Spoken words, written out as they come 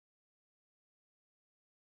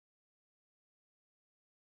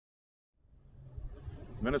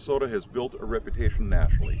Minnesota has built a reputation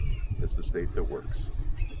nationally as the state that works.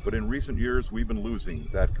 But in recent years, we've been losing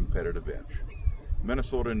that competitive edge.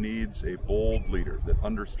 Minnesota needs a bold leader that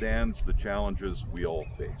understands the challenges we all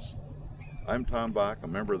face. I'm Tom Bakk, a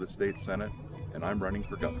member of the State Senate, and I'm running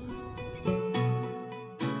for governor.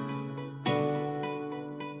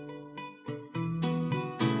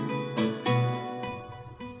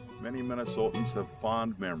 Many Minnesotans have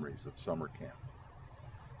fond memories of summer camp.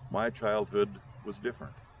 My childhood was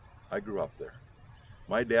different. I grew up there.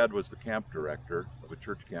 My dad was the camp director of a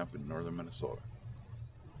church camp in northern Minnesota.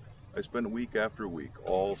 I spent week after week,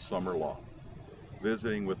 all summer long,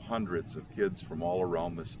 visiting with hundreds of kids from all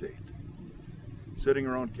around the state. Sitting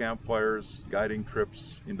around campfires, guiding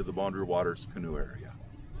trips into the Boundary Waters canoe area.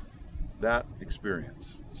 That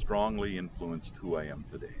experience strongly influenced who I am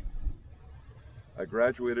today. I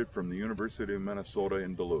graduated from the University of Minnesota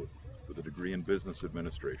in Duluth with a degree in business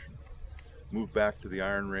administration. Moved back to the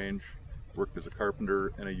Iron Range, worked as a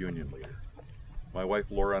carpenter and a union leader. My wife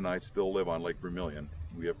Laura and I still live on Lake Vermilion.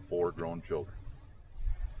 We have 4 grown children.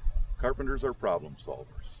 Carpenters are problem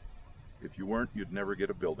solvers. If you weren't, you'd never get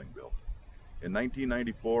a building built. In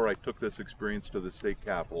 1994, I took this experience to the state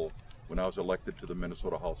capitol when I was elected to the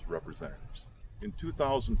Minnesota House of Representatives. In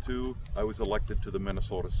 2002, I was elected to the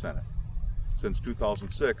Minnesota Senate. Since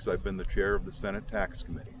 2006, I've been the chair of the Senate Tax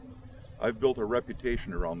Committee. I've built a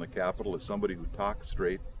reputation around the Capitol as somebody who talks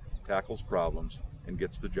straight, tackles problems, and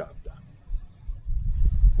gets the job done.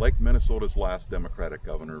 Like Minnesota's last Democratic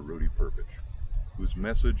governor, Rudy Perpich, whose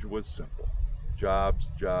message was simple: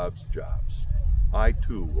 jobs, jobs, jobs. I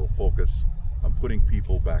too will focus on putting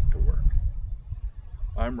people back to work.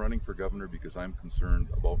 I'm running for governor because I'm concerned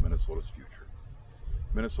about Minnesota's future.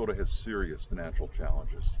 Minnesota has serious financial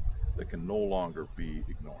challenges that can no longer be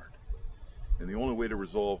ignored. And the only way to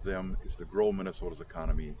resolve them is to grow Minnesota's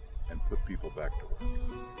economy and put people back to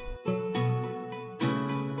work.